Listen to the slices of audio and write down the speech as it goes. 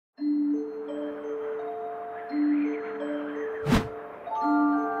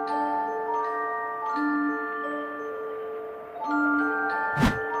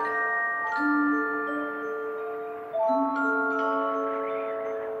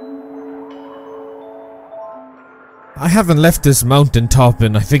I haven't left this mountain top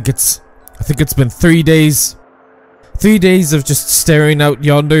in I think it's been 3 days. 3 days of just staring out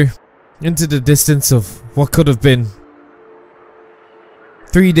yonder into the distance of what could have been.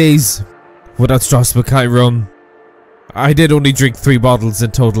 3 days without Strasbourg rum. I did only drink 3 bottles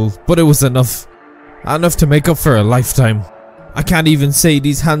in total, but it was enough. Enough to make up for a lifetime. I can't even say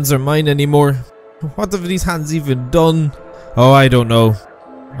these hands are mine anymore. What have these hands even done? Oh, I don't know.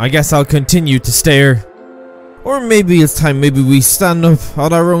 I guess I'll continue to stare. Or maybe it's time maybe we stand up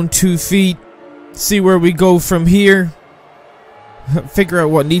on our own 2 feet. See where we go from here. Figure out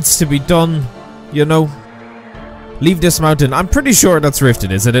what needs to be done. You know. Leave this mountain. I'm pretty sure that's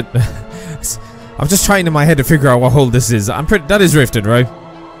Riften, isn't it? I'm just trying in my head to figure out what hole this is. That is Riften, right?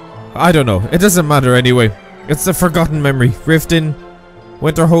 I don't know. It doesn't matter anyway. It's a forgotten memory. Riften,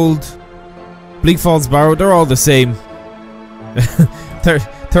 Winterhold, Bleak Falls Barrow, they're all the same.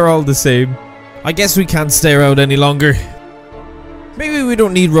 they're all the same. I guess we can't stay around any longer. Maybe we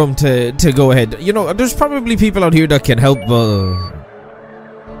don't need rum to go ahead. You know, there's probably people out here that can help.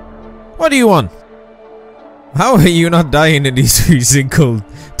 What do you want? How are you not dying in these freezing cold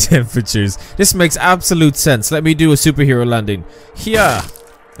temperatures? This makes absolute sense. Let me do a superhero landing. Yeah.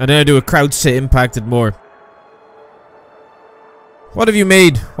 And then I do a crouch to impact it more. What have you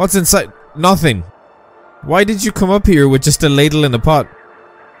made? What's inside? Nothing. Why did you come up here with just a ladle and a pot?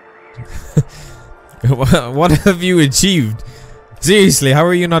 What have you achieved? Seriously, how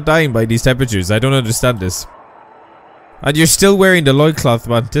are you not dying by these temperatures? I don't understand this. And you're still wearing the loincloth,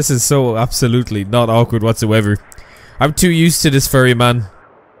 man. This is so absolutely not awkward whatsoever. I'm too used to this furry man.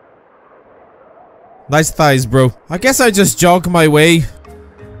 Nice thighs, bro. I guess I just jog my way.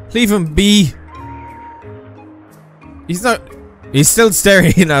 Leave him be. He's still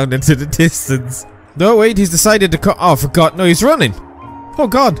staring out into the distance. No, wait, he's decided to come. Oh, for God, no, he's running. Oh,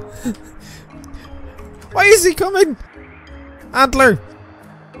 God. Why is he coming? Antler.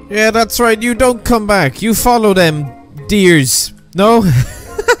 Yeah, that's right. You don't come back. You follow them deers. No?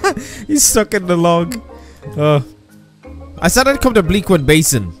 He's stuck in the log. I said I'd come to Bleakwood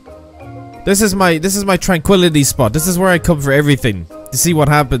Basin. This is my tranquility spot. This is where I come for everything. To see what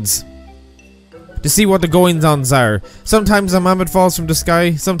happens. To see what the goings-ons are. Sometimes a mammoth falls from the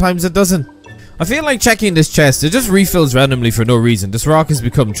sky. Sometimes it doesn't. I feel like checking this chest. It just refills randomly for no reason. This rock has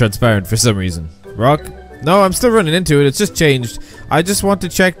become transparent for some reason. Rock? No, I'm still running into it. It's just changed. I just want to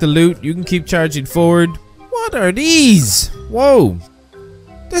check the loot. You can keep charging forward. What are these? Whoa.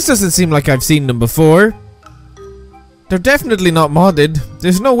 This doesn't seem like I've seen them before. They're definitely not modded.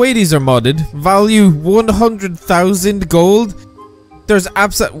 There's no way these are modded. Value 100,000 gold. There's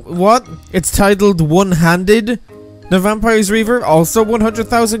what? It's titled One-Handed. The Vampire's Reaver, also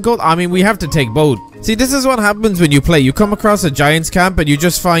 100,000 gold. I mean, we have to take both. See, this is what happens when you play. You come across a giant's camp and you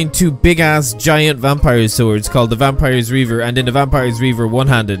just find 2 big-ass giant vampire swords called the Vampire's Reaver and then the Vampire's Reaver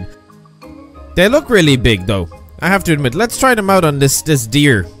One-Handed. They look really big, though. I have to admit. Let's try them out on this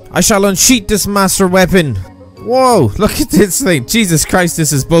deer. I shall unsheath this master weapon. Whoa, look at this thing. Jesus Christ,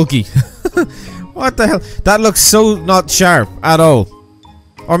 this is bulky. What the hell? That looks so not sharp at all.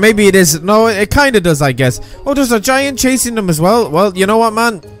 Or maybe it is. No, it kind of does, I guess. Oh, there's a giant chasing them as well. Well, you know what,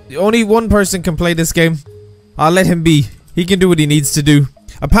 man? Only one person can play this game. I'll let him be. He can do what he needs to do.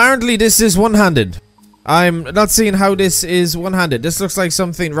 Apparently, this is one-handed. I'm not seeing how this is one-handed. This looks like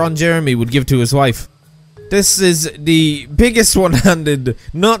something Ron Jeremy would give to his wife. This is the biggest one-handed,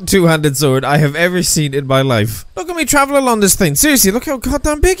 not two-handed sword I have ever seen in my life. Look at me travel along this thing. Seriously, look how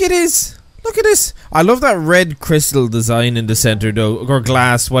goddamn big it is. Look at this. I love that red crystal design in the center though, or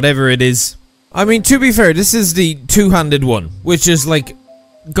glass, whatever it is. I mean, to be fair, this is the two-handed one, which is like,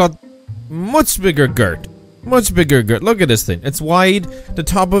 got much bigger girth. Much bigger girth. Look at this thing. It's wide. The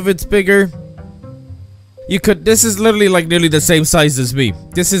top of it's bigger. This is literally like nearly the same size as me.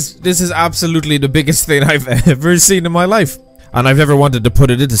 This is absolutely the biggest thing I've ever seen in my life. And I've never wanted to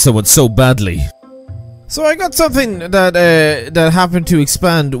put it into someone so badly. So I got something that happened to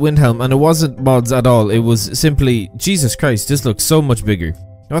expand Windhelm, and it wasn't mods at all. It was simply, Jesus Christ, this looks so much bigger.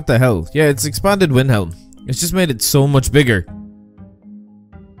 What the hell? Yeah, it's expanded Windhelm. It's just made it so much bigger.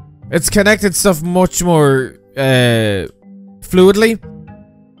 It's connected stuff much more fluidly.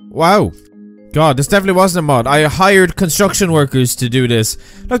 Wow. God, this definitely wasn't a mod. I hired construction workers to do this.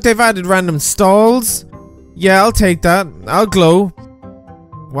 Look, they've added random stalls. Yeah, I'll take that. I'll glow.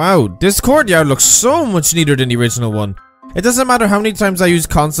 Wow, this courtyard looks so much neater than the original one. It doesn't matter how many times I use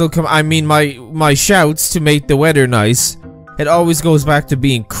my shouts to make the weather nice. It always goes back to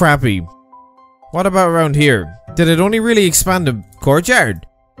being crappy. What about around here? Did it only really expand the courtyard?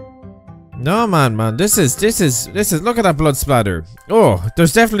 No, man, this is, look at that blood splatter. Oh,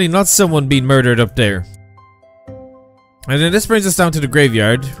 there's definitely not someone being murdered up there. And then this brings us down to the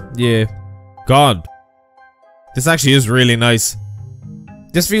graveyard. Yeah. God. This actually is really nice.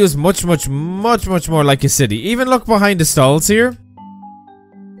 This feels much more like a city. Even look behind the stalls here.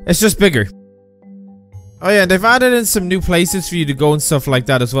 It's just bigger. Oh yeah, they've added in some new places for you to go and stuff like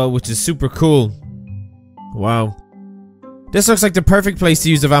that as well, which is super cool. Wow. This looks like the perfect place to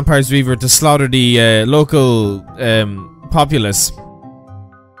use the Vampire's Weaver to slaughter the local populace.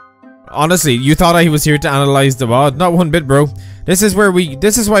 Honestly, you thought I was here to analyze the mod? Not one bit, bro. This is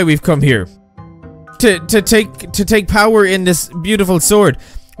why we've come here. To take power in this beautiful sword,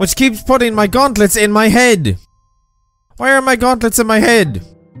 which keeps putting my gauntlets in my head. Why are my gauntlets in my head?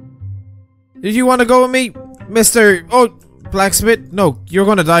 Did you want to go with me, Mr. Oh, blacksmith? No, you're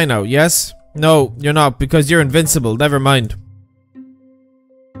gonna die now, yes? No, you're not, because you're invincible. Never mind.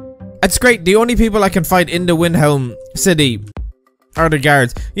 It's great. The only people I can fight in the Windhelm city are the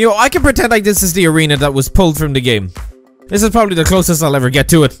guards. You know, I can pretend like this is the arena that was pulled from the game. This is probably the closest I'll ever get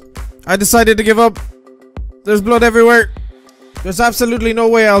to it. I decided to give up. There's blood everywhere. There's absolutely no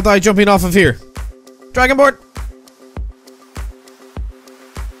way I'll die jumping off of here. Dragon board.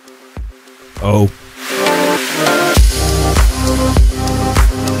 Oh.